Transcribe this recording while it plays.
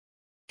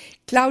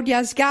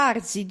Claudia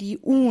Sgarzi di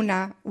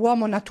Una,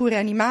 Uomo, Natura e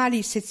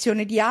Animali,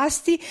 sezione di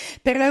Asti,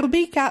 per la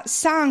rubrica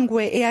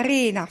Sangue e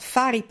Arena,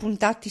 fari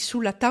puntati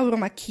sulla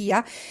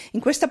tauromachia.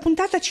 In questa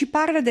puntata ci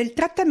parla del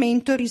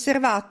trattamento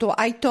riservato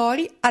ai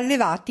tori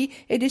allevati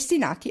e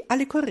destinati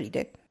alle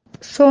corride.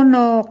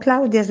 Sono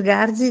Claudia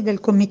Sgarzi del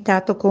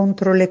Comitato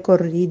contro le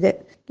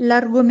corride.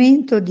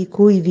 L'argomento di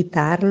cui vi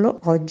parlo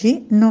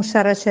oggi non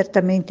sarà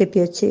certamente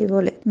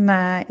piacevole,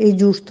 ma è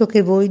giusto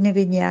che voi ne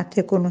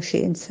veniate a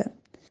conoscenza.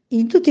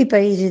 In tutti i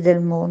paesi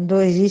del mondo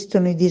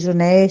esistono i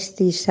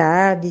disonesti, i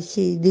sadici,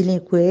 i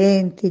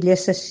delinquenti, gli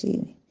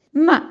assassini,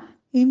 ma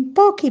in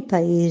pochi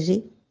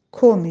paesi,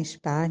 come in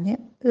Spagna,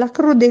 la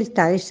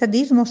crudeltà e il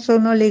sadismo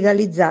sono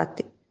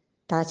legalizzati.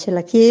 Tace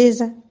la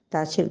Chiesa,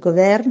 tace il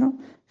governo,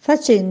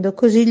 facendo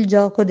così il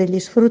gioco degli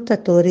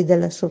sfruttatori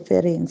della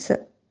sofferenza.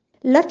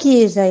 La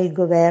Chiesa e il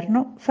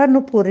governo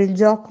fanno pure il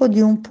gioco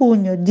di un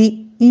pugno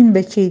di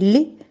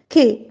imbecilli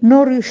che,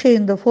 non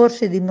riuscendo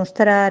forse a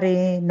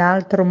dimostrare in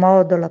altro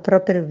modo la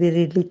propria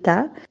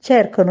virilità,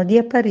 cercano di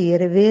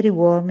apparire veri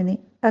uomini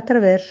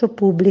attraverso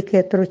pubbliche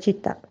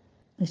atrocità.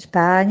 In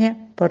Spagna,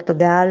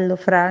 Portogallo,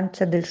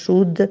 Francia del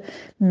Sud,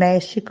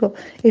 Messico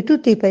e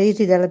tutti i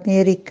paesi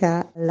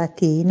dell'America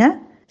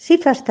Latina si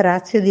fa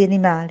strazio di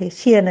animali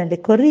sia nelle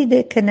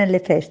corride che nelle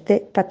feste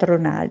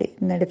patronali,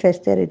 nelle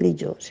feste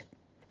religiose.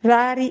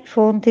 Vari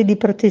fonti di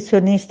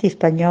protezionisti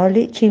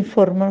spagnoli ci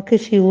informano che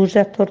si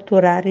usa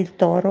torturare il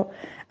toro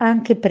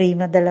anche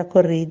prima della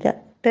corrida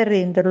per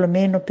renderlo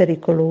meno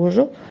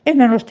pericoloso e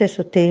nello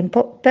stesso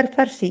tempo per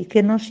far sì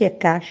che non si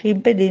accasci,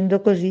 impedendo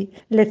così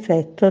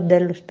l'effetto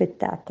dello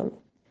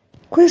spettacolo.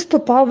 Questo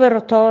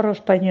povero toro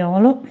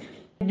spagnolo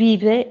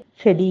vive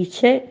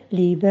felice,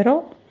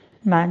 libero,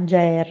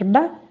 mangia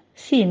erba,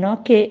 sino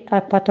a che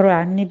a 4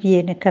 anni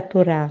viene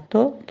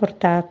catturato,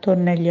 portato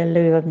negli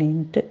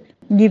allevamenti.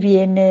 Gli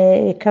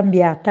viene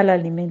cambiata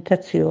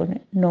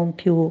l'alimentazione, non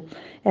più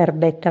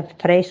erbetta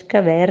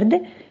fresca,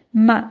 verde,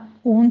 ma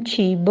un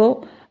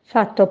cibo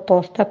fatto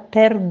apposta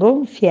per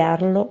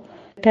gonfiarlo,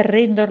 per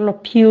renderlo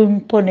più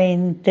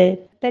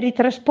imponente. Per il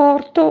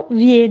trasporto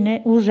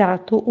viene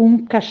usato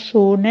un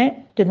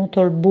cassone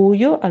tenuto al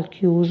buio, al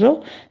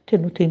chiuso,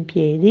 tenuto in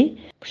piedi,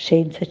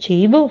 senza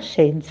cibo,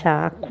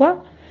 senza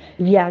acqua.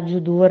 Il viaggio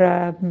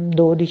dura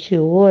 12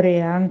 ore,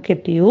 anche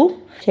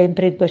più,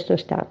 sempre in questo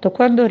stato.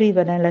 Quando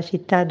arriva nella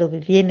città dove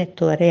viene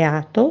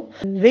toreato,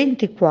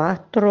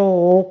 24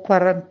 o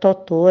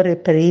 48 ore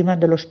prima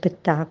dello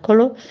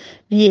spettacolo,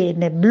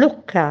 viene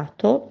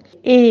bloccato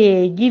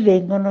e gli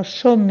vengono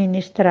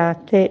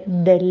somministrate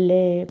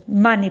delle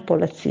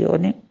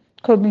manipolazioni.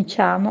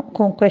 Cominciamo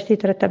con questi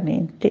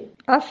trattamenti.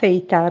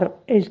 Affeitar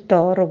il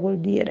toro vuol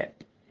dire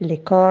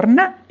le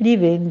corna gli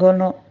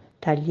vengono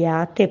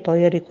tagliate e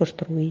poi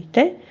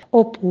ricostruite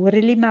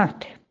oppure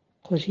limate,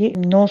 così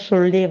non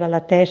solleva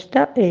la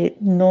testa e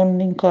non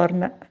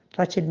incorna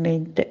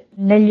facilmente.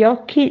 Negli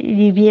occhi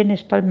gli viene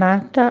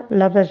spalmata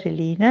la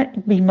vaselina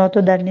in modo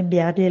da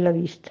annebbiargli la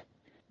vista.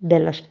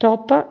 Della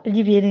stoppa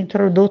gli viene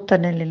introdotta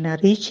nelle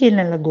narici e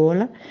nella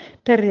gola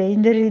per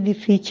rendergli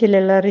difficile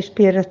la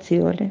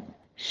respirazione.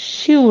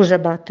 Si usa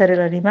battere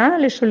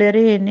l'animale sulle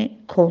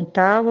reni con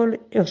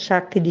tavole o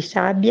sacchi di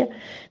sabbia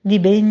di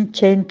ben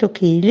 100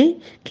 kg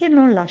che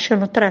non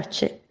lasciano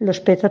tracce. Lo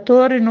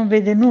spettatore non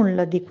vede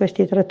nulla di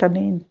questi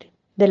trattamenti.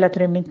 Della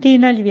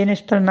trementina gli viene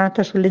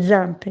spalmata sulle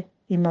zampe,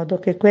 in modo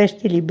che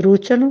questi li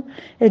bruciano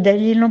ed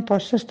egli non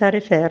possa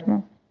stare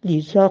fermo.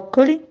 Gli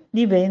zoccoli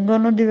gli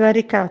vengono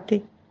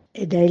divaricati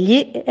ed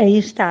egli è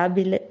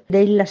instabile.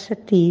 Dei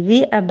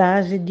lassativi a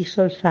base di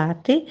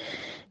solfati,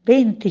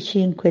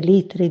 25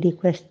 litri di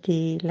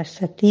questi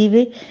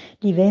lassativi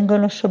gli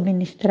vengono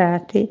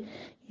somministrati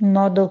in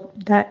modo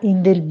da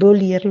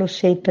indebolirlo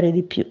sempre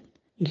di più.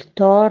 Il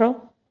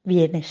toro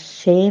viene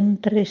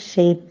sempre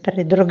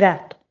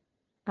drogato.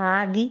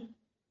 Aghi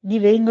gli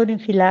vengono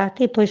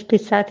infilati e poi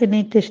spezzati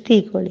nei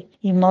testicoli,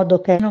 in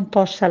modo che non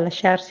possa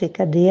lasciarsi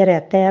cadere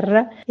a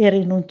terra e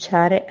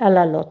rinunciare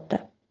alla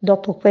lotta.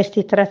 Dopo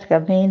questi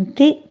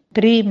trattamenti,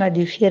 prima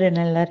di uscire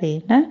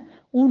nell'arena,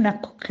 una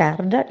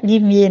coccarda gli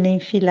viene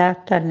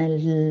infilata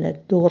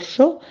nel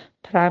dorso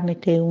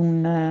tramite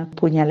un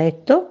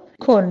pugnaletto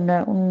con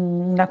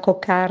una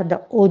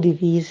coccarda o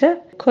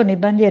divisa con i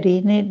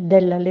bandierini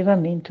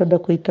dell'allevamento da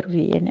cui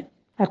proviene.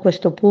 A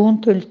questo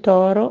punto il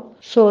toro,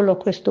 solo a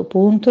questo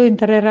punto,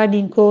 entrerà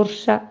in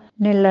corsa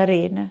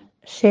nell'arena.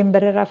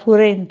 Sembrerà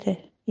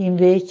furente,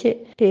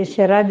 invece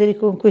penserà di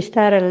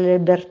riconquistare la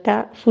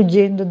libertà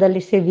fuggendo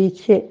dalle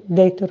sevizie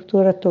dei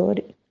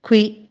torturatori.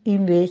 Qui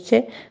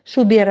invece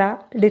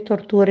subirà le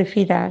torture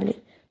finali,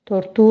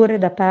 torture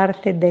da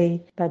parte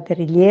dei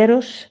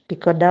padrilleros,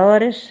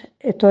 picadores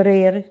e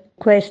toreri.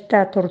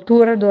 Questa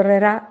tortura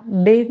durerà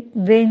ben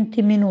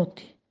 20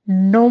 minuti.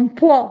 Non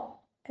può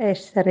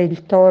essere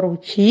il toro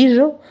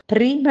ucciso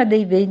prima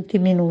dei 20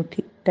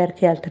 minuti,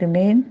 perché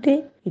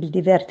altrimenti il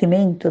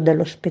divertimento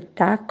dello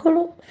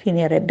spettacolo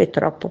finirebbe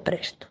troppo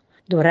presto.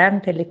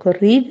 Durante le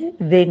corride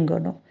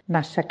vengono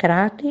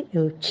massacrati e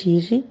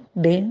uccisi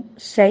ben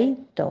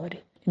 6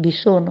 tori. Vi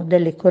sono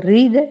delle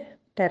corride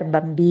per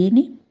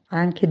bambini,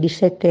 anche di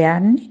 7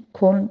 anni,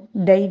 con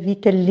dei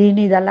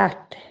vitellini da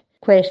latte.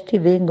 Questi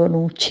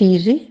vengono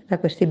uccisi da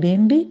questi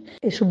bimbi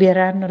e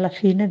subiranno la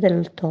fine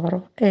del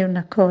toro. È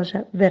una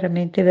cosa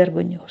veramente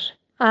vergognosa.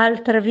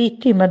 Altra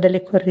vittima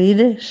delle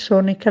corride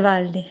sono i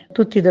cavalli,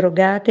 tutti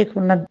drogati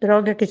con una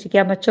droga che si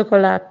chiama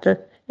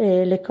cioccolato.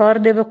 E le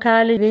corde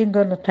vocali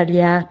vengono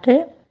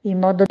tagliate in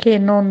modo che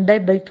non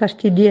debba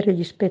infastidire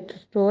gli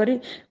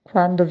spettatori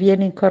quando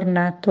viene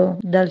incornato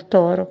dal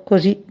toro,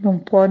 così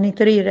non può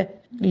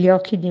nitrire. Gli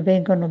occhi gli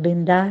vengono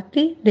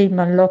bendati, dei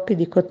malloppi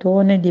di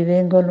cotone gli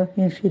vengono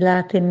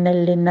infilati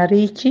nelle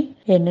narici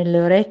e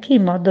nelle orecchie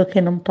in modo che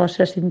non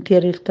possa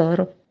sentire il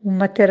toro. Un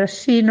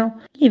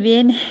materassino gli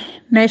viene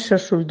messo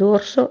sul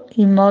dorso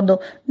in modo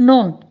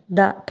non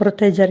da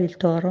proteggere il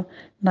toro,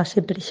 ma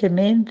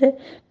semplicemente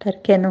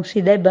perché non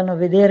si debbano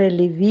vedere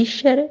le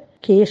viscere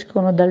che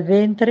escono dal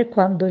ventre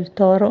quando il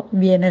toro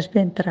viene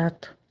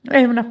sventrato.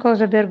 È una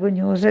cosa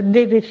vergognosa,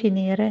 deve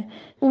finire.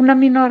 Una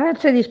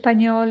minoranza di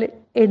spagnoli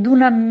ed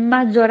una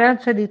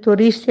maggioranza di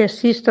turisti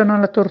assistono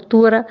alla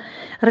tortura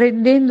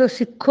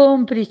rendendosi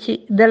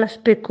complici della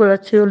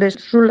speculazione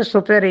sulla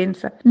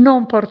sofferenza.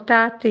 Non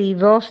portate i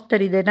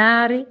vostri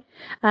denari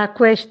a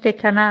queste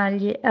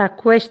canaglie, a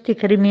questi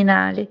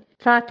criminali.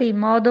 Fate in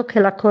modo che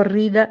la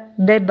corrida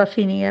debba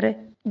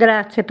finire.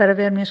 Grazie per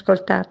avermi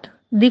ascoltato.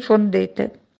 Diffondete.